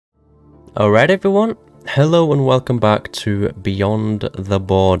Alright everyone, hello and welcome back to Beyond the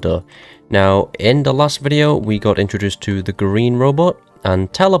Border. Now, in the last video we got introduced to the green robot and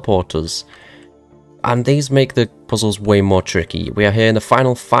teleporters. And these make the puzzles way more tricky. We are here in the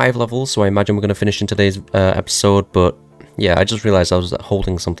final 5 levels, so I imagine we're going to finish in today's episode, but yeah, I just realized I was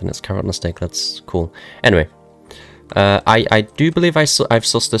holding something that's carrot on a stick. That's cool. Anyway, I do believe I've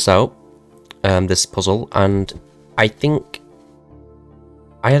sussed this out, this puzzle, and I think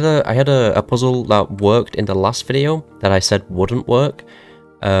I had a puzzle that worked in the last video that I said wouldn't work,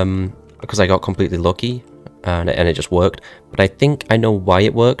 because I got completely lucky, and it just worked. But I think I know why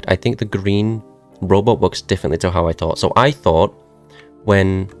it worked. I think the green robot works differently to how I thought. So I thought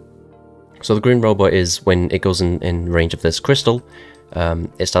so the green robot is when it goes in range of this crystal,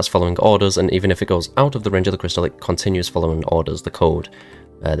 it starts following orders, and even if it goes out of the range of the crystal, it continues following orders, the code,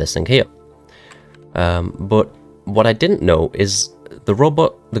 this thing here. But what I didn't know is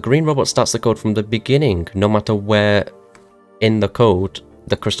the green robot starts the code from the beginning, no matter where in the code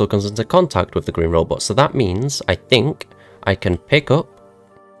the crystal comes into contact with the green robot. So that means I think I can pick up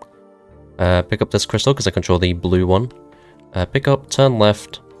this crystal because I control the blue one. Pick up, turn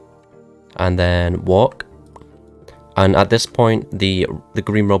left, and then walk. And at this point, the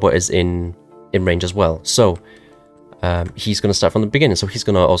green robot is in range as well. So he's going to start from the beginning. So he's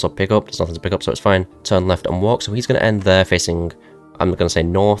going to also pick up. There's nothing to pick up, so it's fine. Turn left and walk. So he's going to end there facing, I'm going to say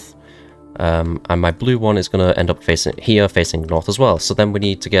north. And my blue one is going to end up facing north as well. So then we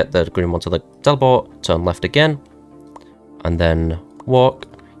need to get the green one to the teleport. Turn left again. And then walk.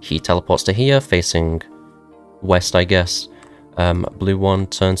 He teleports to here, facing west, I guess. Blue one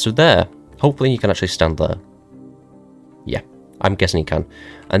turns to there. Hopefully you can actually stand there. Yeah, I'm guessing you can.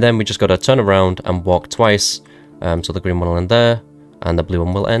 And then we just got to turn around and walk twice. So the green one will end there, and the blue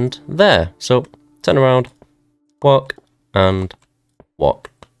one will end there. So turn around, walk, and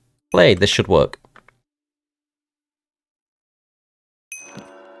walk. Play. This should work.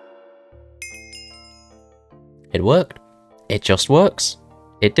 It worked. It just works.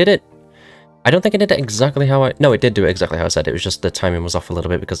 It did it. I don't think it did it exactly how I... No, it did do it exactly how I said. It was just the timing was off a little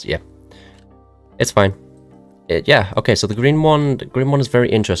bit because, yeah. It's fine. Yeah, okay, so the green one is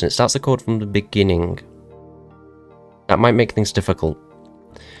very interesting. It starts the code from the beginning. That might make things difficult.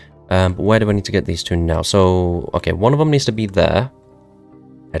 But where do I need to get these two now? So, okay, one of them needs to be there.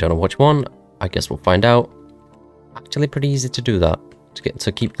 I don't know which one. I guess we'll find out. Actually, pretty easy to do that.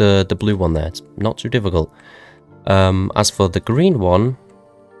 To keep the blue one there. It's not too difficult. As for the green one...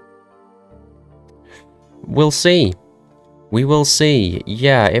 We'll see. We will see.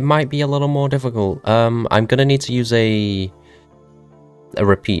 Yeah, it might be a little more difficult. I'm gonna need to use a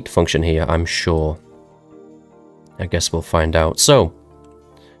repeat function here, I'm sure. I guess we'll find out. So,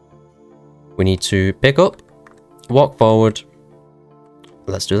 we need to pick up, walk forward.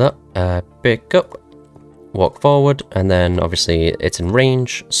 Let's do that. Pick up, walk forward, and then obviously it's in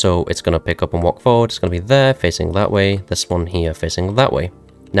range, so it's gonna pick up and walk forward. It's gonna be there, facing that way. This one here, facing that way.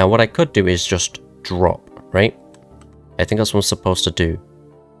 Now, what I could do is just drop, right? I think that's what I'm supposed to do.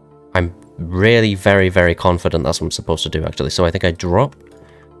 I'm really very, very confident that's what I'm supposed to do, actually. So I think I drop,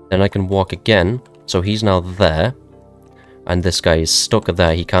 then I can walk again. So he's now there, and this guy is stuck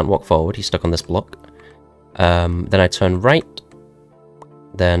there. He can't walk forward. He's stuck on this block. Then I turn right.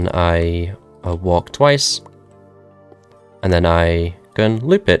 Then I walk twice, and then I can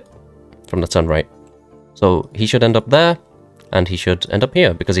loop it from the turn right. So he should end up there. And he should end up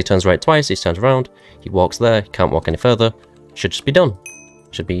here, because he turns right twice, he turns around, he walks there, he can't walk any further. Should just be done.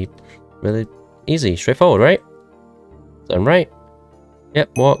 Should be really easy, straightforward, right? Turn right.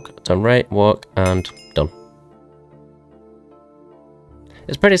 Yep, walk, turn right, walk, and done.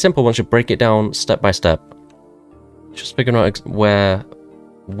 It's pretty simple once you break it down step by step. Just figuring out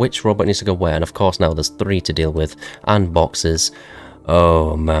which robot needs to go where, and of course now there's 3 to deal with, and boxes.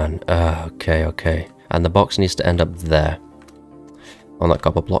 Oh man, okay. And the box needs to end up there. On that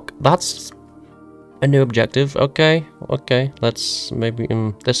copper block. That's a new objective. Okay. Let's maybe...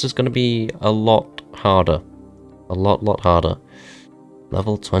 this is going to be a lot harder. A lot harder.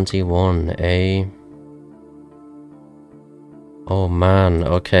 Level 21, eh? Oh man,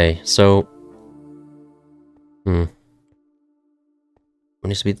 okay. So... It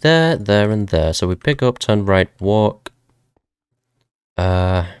needs to be there, there, and there. So we pick up, turn right, walk.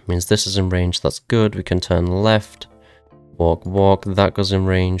 Means this is in range. That's good. We can turn left. Walk, that goes in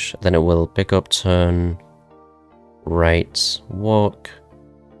range. Then it will pick up, turn right, walk,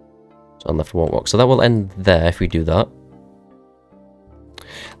 turn left, walk. So that will end there if we do that.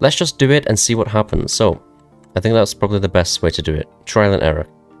 Let's just do it and see what happens. So, I think that's probably the best way to do it. Trial and error,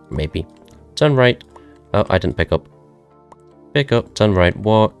 maybe. Turn right. Oh, I didn't pick up. Pick up, turn right,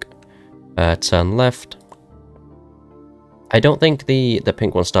 walk. Turn left. I don't think the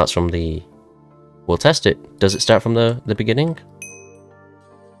pink one starts from the... We'll test it. Does it start from the beginning?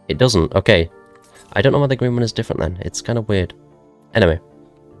 It doesn't. Okay. I don't know why the green one is different then. It's kind of weird. Anyway.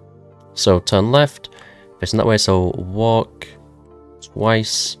 So turn left. Facing that way. So walk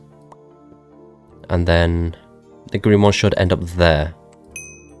twice. And then the green one should end up there.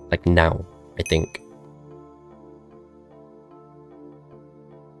 Like now, I think.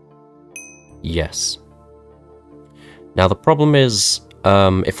 Yes. Now the problem is,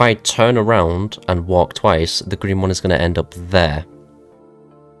 if I turn around and walk twice, the green one is going to end up there.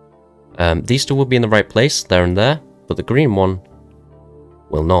 These two will be in the right place, there and there, but the green one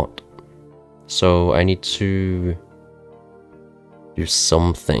will not. So I need to do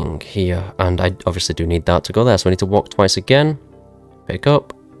something here, and I obviously do need that to go there, so I need to walk twice again, pick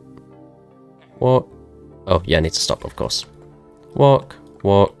up, walk, oh yeah, I need to stop, of course. Walk,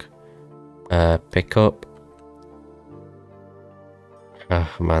 walk, pick up.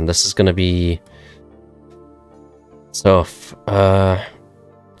 Oh man, this is gonna be tough.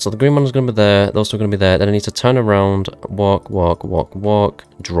 So the green one is gonna be there, those two are gonna be there, then I need to turn around, walk, walk, walk, walk,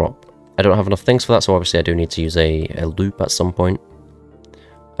 drop. I don't have enough things for that, so obviously I do need to use a loop at some point.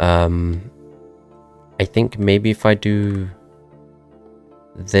 I think maybe if I do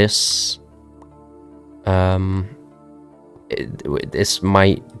this, this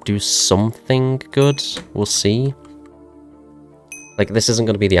might do something good, we'll see. Like, this isn't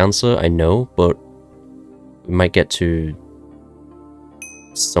going to be the answer, I know, but we might get to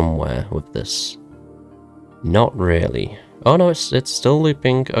somewhere with this. Not really. Oh no, it's still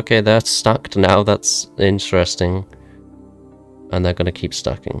looping. Okay, they're stacked now, that's interesting. And they're going to keep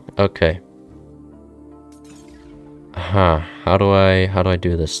stacking. Okay. Aha, how do I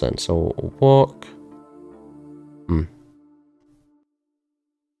do this then? So, walk.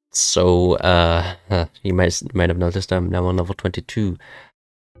 So, you might have noticed I'm now on level 22.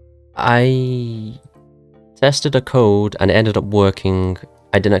 I tested a code and it ended up working.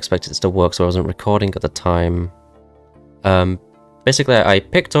 I didn't expect it to work, so I wasn't recording at the time. Basically, I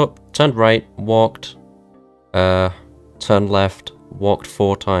picked up, turned right, walked, turned left, walked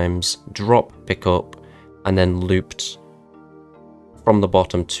 4 times, drop, pick up, and then looped from the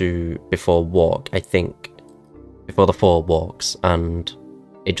bottom to before walk, I think. Before the 4 walks, and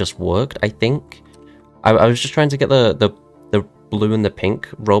it just worked, I think. I was just trying to get the blue and the pink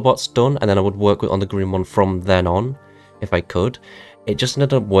robots done, and then I would work on the green one from then on, if I could. It just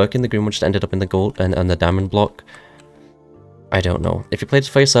ended up working, the green one just ended up in the gold and the diamond block. I don't know. If you play this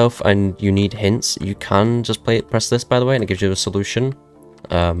for yourself and you need hints, you can just press this, by the way, and it gives you a solution.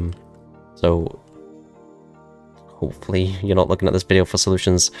 So hopefully you're not looking at this video for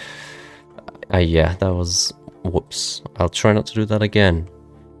solutions. Yeah, that was... whoops. I'll try not to do that again.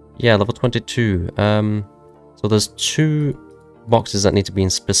 Yeah, level 22. So there's 2 boxes that need to be in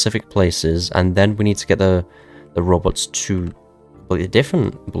specific places, and then we need to get the robots to completely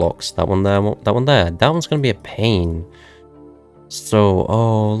different blocks. That one there, that one there. That one's going to be a pain. So,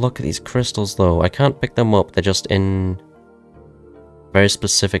 oh, look at these crystals though. I can't pick them up, they're just in very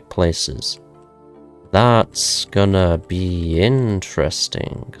specific places. That's gonna be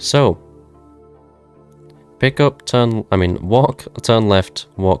interesting. So, pick up, walk, turn left,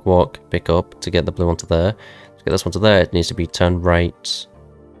 walk, walk, pick up to get the blue one to there. To get this one to there, it needs to be turn right,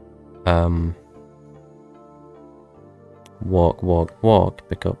 walk, walk, walk,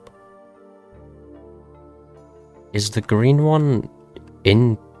 pick up. Is the green one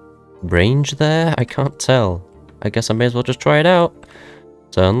in range there? I can't tell. I guess I may as well just try it out.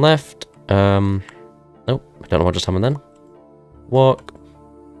 Turn left. Nope, I don't know what just happened then. Walk.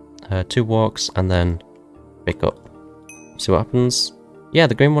 2 walks, and then pick up. See what happens. Yeah,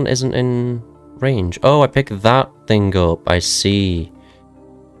 the green one isn't in range. Oh, I picked that thing up. I see.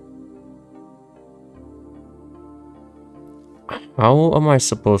 How am I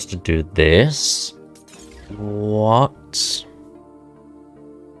supposed to do this? What?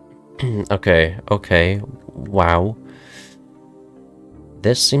 okay, wow.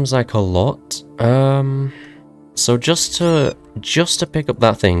 This seems like a lot. So just to pick up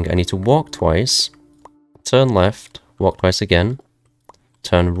that thing, I need to walk twice, turn left, walk twice again,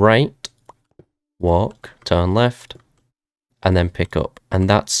 turn right, walk, turn left, and then pick up. And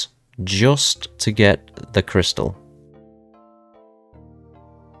that's just to get the crystal.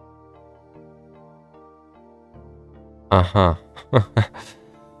 Uh-huh.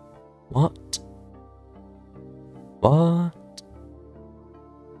 What? What?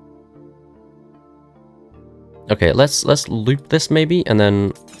 Okay, let's loop this maybe and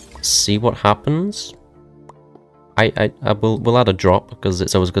then see what happens. we'll add a drop, because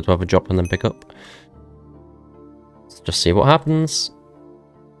it's always good to have a drop and then pick up. Let's just see what happens.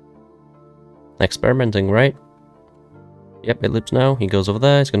 Experimenting, right? Yep, it loops now. He goes over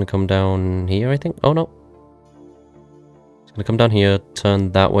there. He's going to come down here, I think. Oh, no. He's going to come down here,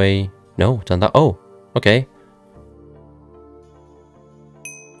 turn that way. No, turn that. Oh, okay.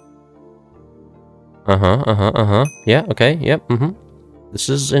 Yeah, okay, yep, This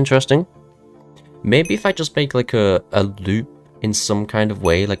is interesting. Maybe if I just make like a loop in some kind of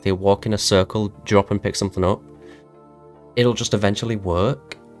way, like they walk in a circle, drop and pick something up, it'll just eventually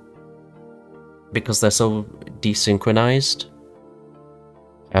work. Because they're so desynchronized.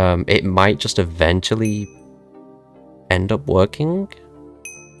 It might just eventually end up working.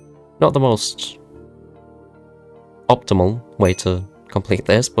 Not the most optimal way to complete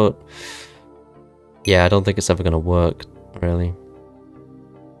this, but yeah, I don't think it's ever going to work, really.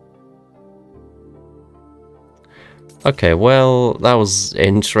 Okay, well, that was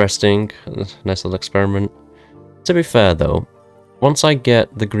interesting. Nice little experiment. To be fair, though, once I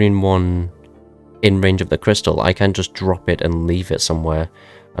get the green one in range of the crystal, I can just drop it and leave it somewhere.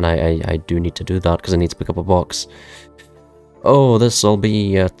 And I do need to do that, because I need to pick up a box. Oh, this'll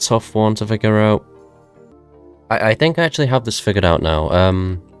be a tough one to figure out. I think I actually have this figured out now.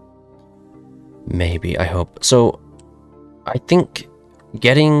 Maybe, I hope. So, I think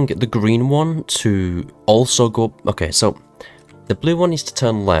getting the green one to also go... Okay, so the blue one needs to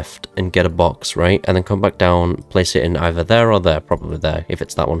turn left and get a box, right? And then come back down, place it in either there or there, probably there, if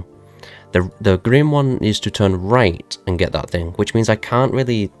it's that one. The green one needs to turn right and get that thing, which means I can't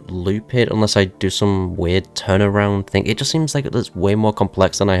really loop it unless I do some weird turnaround thing. It just seems like it's way more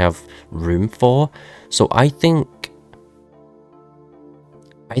complex than I have room for. So I think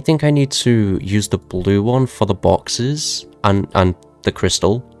I need to use the blue one for the boxes and the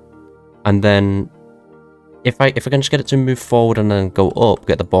crystal, and then if I can just get it to move forward and then go up,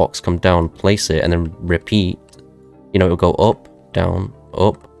 get the box, come down, place it, and then repeat, you know, it'll go up, down,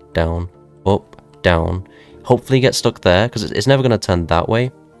 up, down, up, down. Hopefully get stuck there, because it's never going to turn that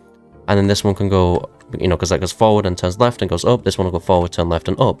way. And then this one can go, you know, because that goes forward and turns left and goes up. This one will go forward, turn left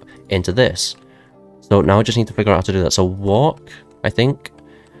and up into this. So now I just need to figure out how to do that. So walk, I think.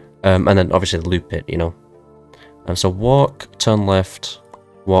 And then obviously loop it, you know. So walk, turn left,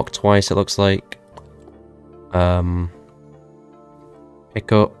 walk twice, it looks like.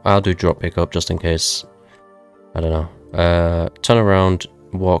 Pick up, I'll do drop pick up just in case. I don't know. Turn around,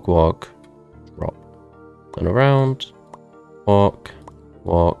 walk, walk, drop. Turn around, walk,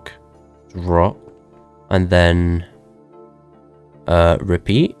 walk, drop. And then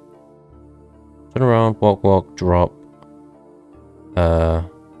repeat. Turn around, walk, walk, drop. And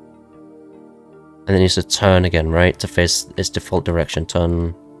then it needs to turn again, right? To face its default direction.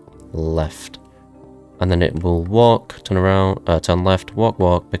 Turn left. And then it will walk, turn around, turn left, walk,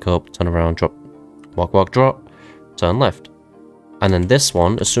 walk, pick up, turn around, drop, walk, walk, drop, turn left. And then this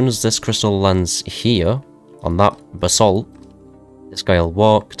one, as soon as this crystal lands here, on that basalt, this guy will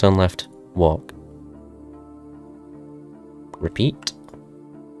walk, turn left, walk. Repeat.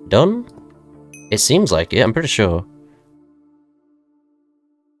 Done? It seems like it, I'm pretty sure.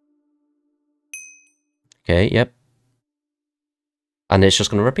 Okay, yep. And it's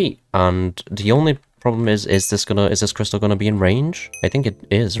just gonna repeat. And the only problem is this crystal gonna be in range? I think it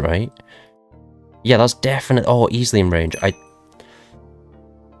is, right? Yeah, that's definite. Oh, easily in range.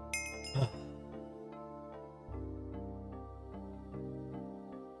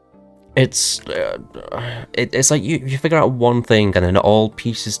 It's like you figure out one thing and then it all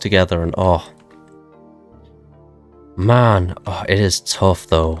pieces together, and oh man, oh, it is tough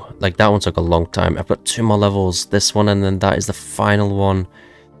though. Like that one took a long time. I've got 2 more levels, this one, and then that is the final one.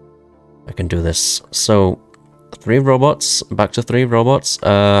 I can do this. So 3 robots, back to 3 robots.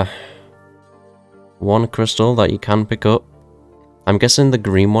 1 crystal that you can pick up. I'm guessing the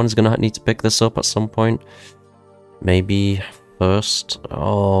green one is gonna need to pick this up at some point. Maybe first.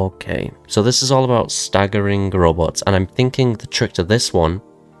 Okay, so this is all about staggering robots, and I'm thinking the trick to this one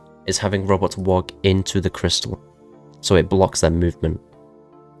is having robots walk into the crystal, so it blocks their movement.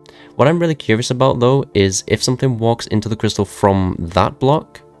 What I'm really curious about though is if something walks into the crystal from that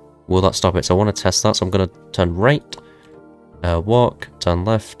block, will that stop it? So I want to test that, so I'm going to turn right, walk, turn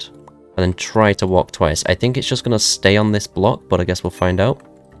left, and then try to walk twice. I think it's just going to stay on this block, but I guess we'll find out.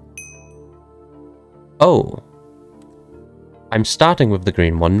 Oh! I'm starting with the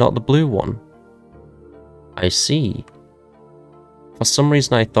green one, not the blue one. I see. For some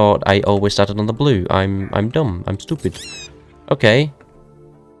reason I thought I always started on the blue. I'm dumb. I'm stupid. Okay.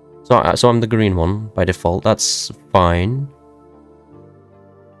 So I'm the green one by default. That's fine.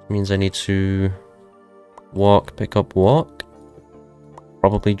 Means I need to Walk, pick up, walk.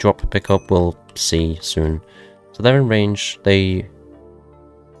 Probably drop, pick up, we'll see soon. So they're in range. They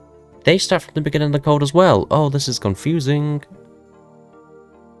start from the beginning of the code as well. Oh, this is confusing.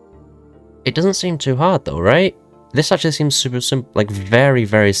 It doesn't seem too hard though, right? This actually seems super simple, like very,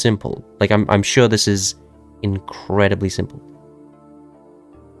 very simple. Like I'm sure this is incredibly simple.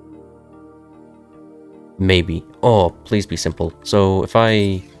 Maybe. Oh, please be simple. So if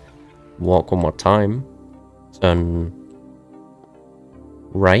I walk one more time, turn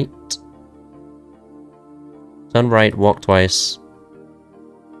right, walk twice,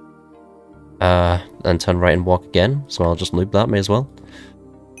 and turn right and walk again. So I'll just loop that, may as well.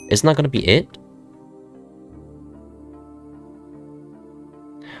 Isn't that going to be it?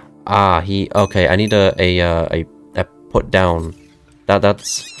 Ah, okay, I need a put down.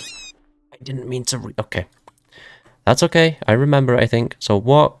 That's... I didn't mean to okay. That's okay, I remember it, I think. So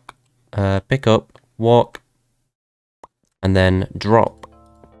walk, pick up, walk, and then drop.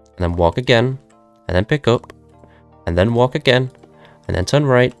 And then walk again, and then pick up, and then walk again, and then turn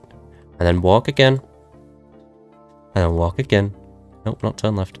right, and then walk again, and then walk again. Nope, not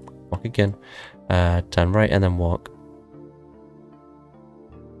turn left. Walk again. Turn right and then walk.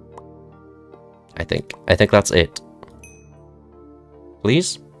 I think that's it.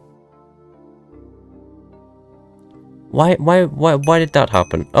 Please? Why did that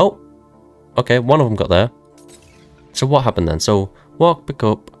happen? Oh! Okay, one of them got there. So what happened then? So, walk, pick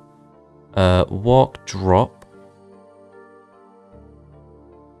up, walk, drop.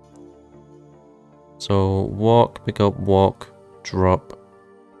 So, walk, pick up, walk, drop.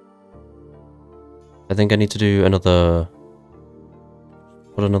 I think I need to do another...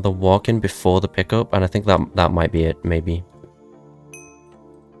 put another walk in before the pickup, and I think that might be it, maybe.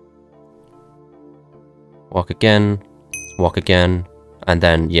 Walk again, and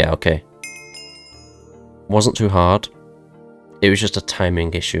then, yeah, okay. Wasn't too hard. It was just a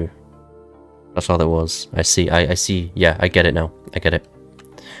timing issue. That's all it was. I see, yeah, I get it now. I get it.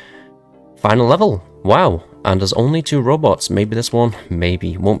 Final level! Wow! And there's only 2 robots. Maybe this one,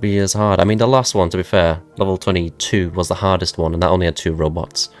 maybe, won't be as hard. I mean, the last one, to be fair, level 22, was the hardest one, and that only had 2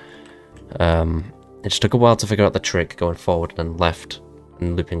 robots. It just took a while to figure out the trick, going forward and left,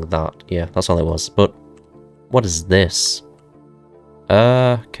 and looping that. Yeah, that's all it was. But, what is this?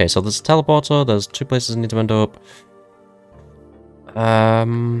 Okay, so there's a teleporter, there's 2 places I need to end up.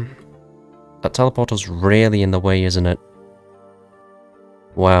 That teleporter's really in the way, isn't it?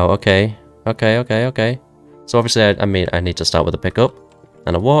 Wow, okay. Okay. So obviously, I need to start with a pickup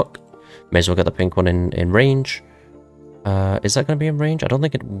and a walk. May as well get the pink one in range. Is that going to be in range? I don't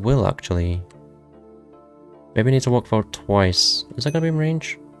think it will, actually. Maybe I need to walk forward twice. Is that going to be in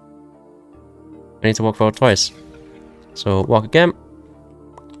range? I need to walk forward twice. So, walk again.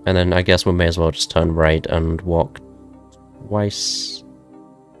 And then I guess we may as well just turn right and walk twice.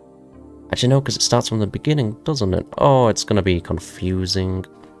 Actually, no, because it starts from the beginning, doesn't it? Oh, it's going to be confusing.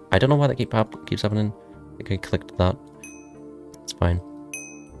 I don't know why that keeps happening. I think I clicked that. It's fine.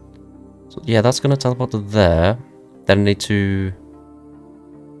 So yeah, that's gonna teleport to there. Then I need to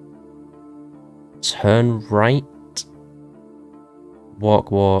turn right,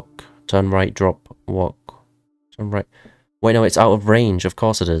 walk, turn right, drop, walk, turn right. Wait, no, it's out of range. Of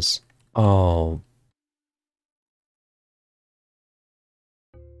course it is. Oh.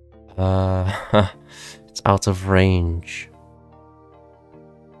 It's out of range.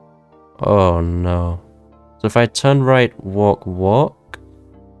 Oh no. So if I turn right, walk,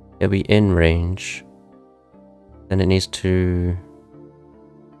 it'll be in range. Then it needs to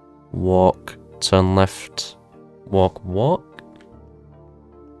walk, turn left, walk.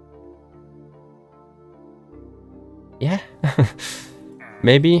 Yeah.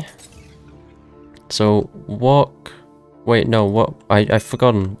 Maybe. So walk. Wait, no, what? I've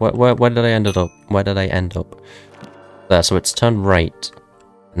forgotten. Where did I end up? Where did I end up? There, so it's turn right.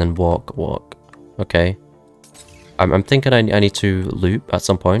 And then walk. Okay. I'm thinking I need to loop at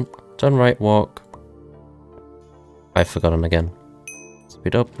some point. Turn right, walk. I've forgotten again.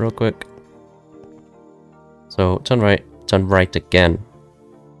 Speed up real quick. So, turn right again.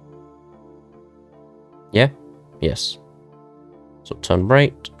 Yeah? Yes. So, turn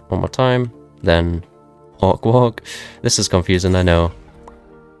right one more time. Then, walk. This is confusing, I know.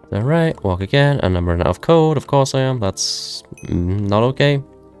 Turn right, walk again, and I'm running out of code. Of course I am. That's not okay.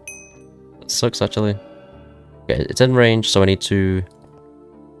 Sucks, actually. Okay, it's in range, so I need to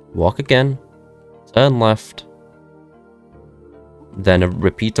walk again, turn left, then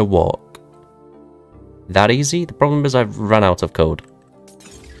repeat a walk. That easy? The problem is I've run out of code.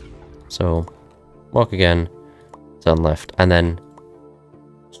 So, walk again, turn left, and then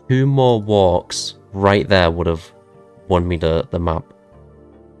 2 more walks right there would have won me the map.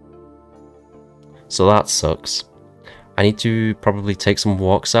 So that sucks. I need to probably take some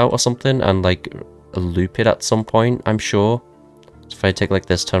walks out or something and like loop it at some point, I'm sure. So if I take like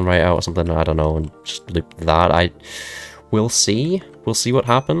this, turn right out or something, I don't know, and just loop that. We'll see. We'll see what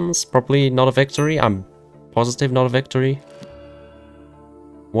happens. Probably not a victory. I'm positive not a victory.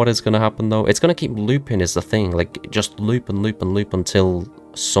 What is going to happen though? It's going to keep looping is the thing. Like, just loop and loop and loop until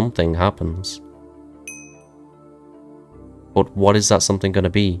something happens. But what is that something going to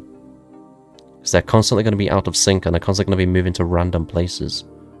be? Because they're constantly going to be out of sync and they're constantly going to be moving to random places.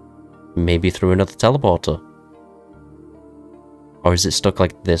 Maybe through another teleporter. Or is it stuck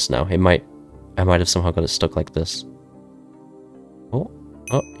like this now? I might have somehow got it stuck like this. Oh,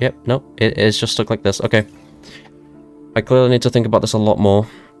 yep, no, it is just stuck like this. Okay. I clearly need to think about this a lot more.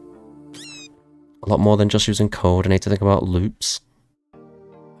 A lot more than just using code. I need to think about loops.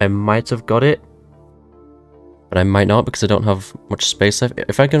 I might have got it, but I might not because I don't have much space left.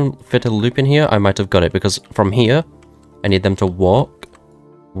 If I can fit a loop in here, I might have got it because from here, I need them to walk.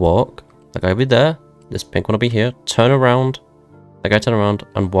 That guy will be there. This pink one will be here. Turn around. That guy turn around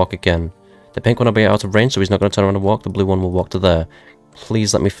and walk again. The pink one will be out of range, so he's not going to turn around and walk. The blue one will walk to there.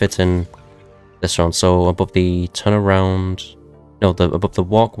 Please let me fit in this round. So above the turn around, no, above the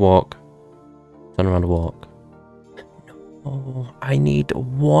walk, turn around and walk. No, I need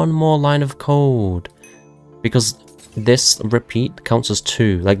one more line of code because this repeat counts as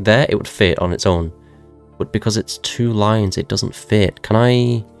 2. Like there, it would fit on its own, but because it's 2 lines, it doesn't fit. Can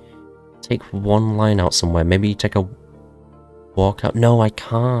I take one line out somewhere? Maybe take a walk out. No, I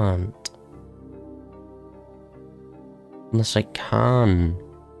can't. Unless I can.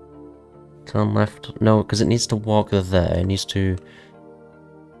 Turn left. No, because it needs to walk there. It needs to...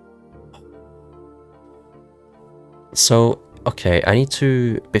 So, okay, I need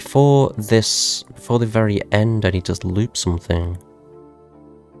to... Before the very end, I need to loop something.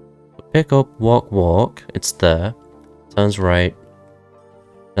 Pick up, walk. It's there. Turns right.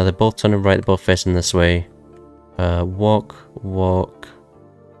 Now they're both turning right, they're both facing this way. Walk.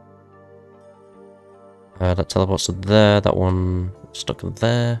 That teleports to there, that one stuck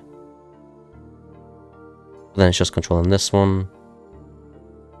there. Then it's just controlling this one.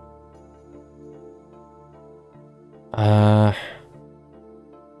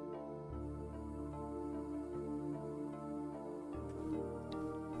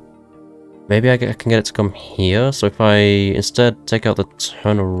 Maybe I can get it to come here. So if I instead take out the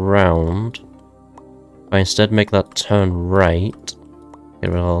turn around, I instead make that turn right. Get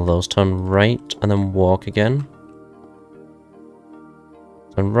rid of all those. Turn right and then walk again.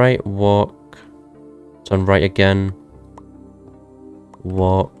 Turn right, walk. Turn right again.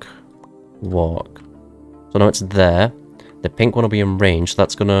 Walk. So now it's there. The pink one will be in range. So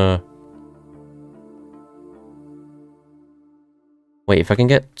that's gonna... Wait, if I can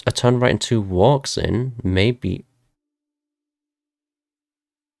get a turn right and 2 walks in, maybe...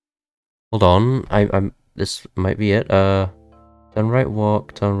 Hold on. I'm... This might be it. Turn right,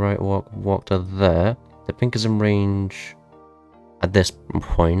 walk to there. The pink is in range at this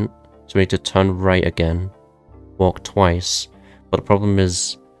point, so we need to turn right again. Walk twice. But the problem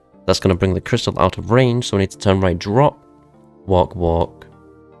is, that's going to bring the crystal out of range, so we need to turn right, drop, walk,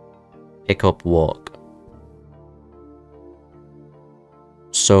 pick up, walk.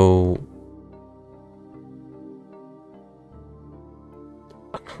 So...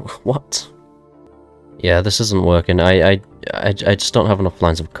 What? Yeah, this isn't working. I just don't have enough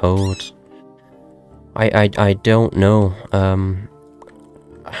lines of code. I don't know.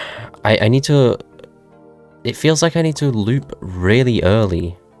 I need to... It feels like I need to loop really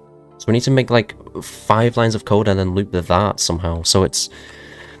early. So we need to make like 5 lines of code and then loop that somehow. So it's...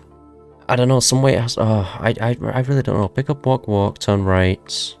 I don't know, some way it has... I really don't know. Pick up, walk, turn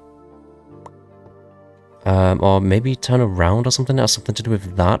right. Or maybe turn around or something. That has something to do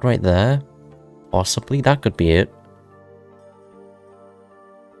with that right there. Possibly, that could be it.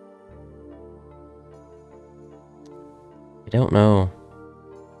 I don't know.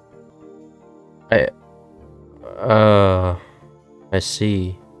 I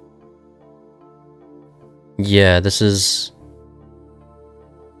see. Yeah, this is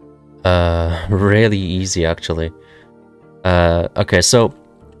really easy actually. Okay, so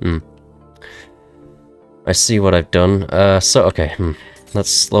I see what I've done. Okay,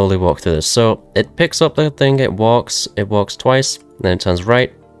 let's slowly walk through this. So it picks up the thing, it walks twice, then it turns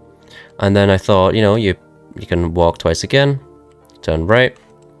right. And then I thought, you know, you can walk twice again, turn right.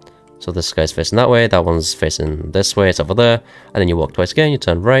 So this guy's facing that way, that one's facing this way, it's over there. And then you walk twice again, you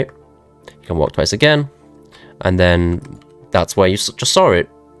turn right. You can walk twice again. And then that's where you just saw it.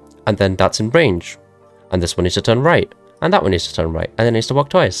 And then that's in range. And this one needs to turn right. And that one needs to turn right. And it needs to walk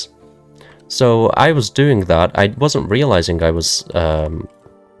twice. So I was doing that. I wasn't realizing I was,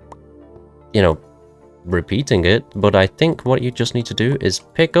 you know, repeating it. But I think what you just need to do is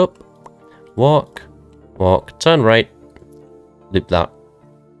pick up, walk, walk, turn right, loop that.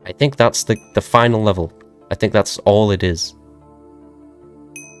 I think that's the final level. I think that's all it is.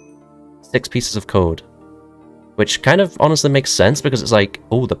 6 pieces of code. Which kind of honestly makes sense because it's like,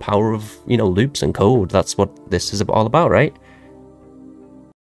 oh, the power of, you know, loops and code. That's what this is all about, right?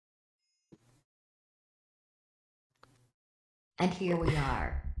 And here we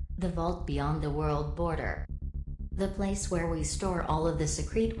are. The vault beyond the world border. The place where we store all of the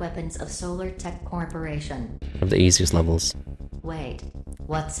secret weapons of Solar Tech Corporation. One of the easiest levels. Wait,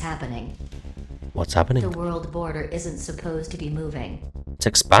 what's happening? What's happening? The world border isn't supposed to be moving. It's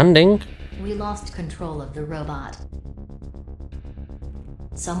expanding. We lost control of the robot.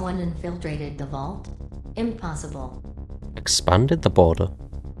 Someone infiltrated the vault? Impossible. Expanded the border.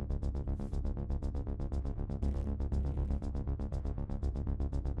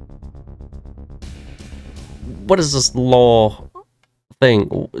 What is this law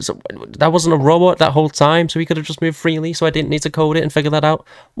thing? So, that wasn't a robot that whole time, so we could have just moved freely, so I didn't need to code it and figure that out?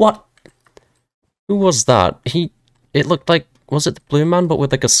 What? Who was that? It looked like, was it the blue man, but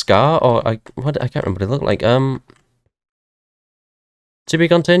with like a scar? Or, I can't remember what it looked like. To be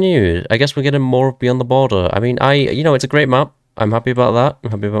continued. I guess we're getting more of Beyond the Border. I mean, you know, it's a great map. I'm happy about that.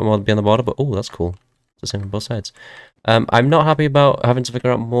 I'm happy about more Beyond the Border, but oh, that's cool. It's the same on both sides. I'm not happy about having to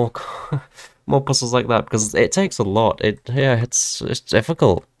figure out more more puzzles like that because it takes a lot. It's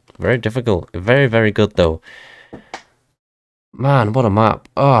difficult. Very difficult. Very, very good though. Man, what a map.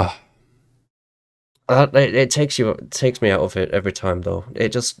 Ah. It takes me out of it every time though. It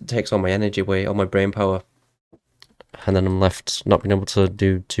just takes all my energy away, all my brain power. And then I'm left not being able to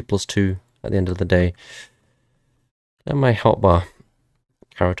do 2 + 2 at the end of the day. And my hotbar.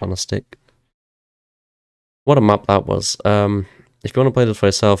 Carrot on a stick. What a map that was. If you want to play this for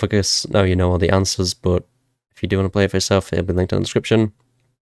yourself, I guess now you know all the answers, but if you do want to play it for yourself, it'll be linked in the description.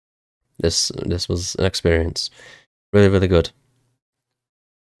 This was an experience. Really, really good.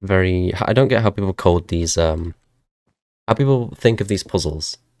 I don't get how people code these, how people think of these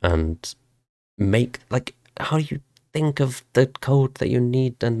puzzles and make, like, how do you think of the code that you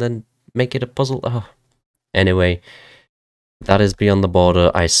need and then make it a puzzle? Oh. Anyway, that is Beyond the Border.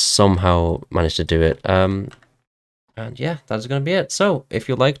 I somehow managed to do it. And yeah, that is going to be it. So, if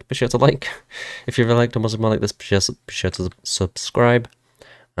you liked, be sure to like. If you really liked or more like this, be sure to subscribe.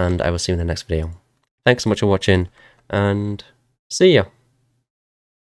 And I will see you in the next video. Thanks so much for watching, and see ya.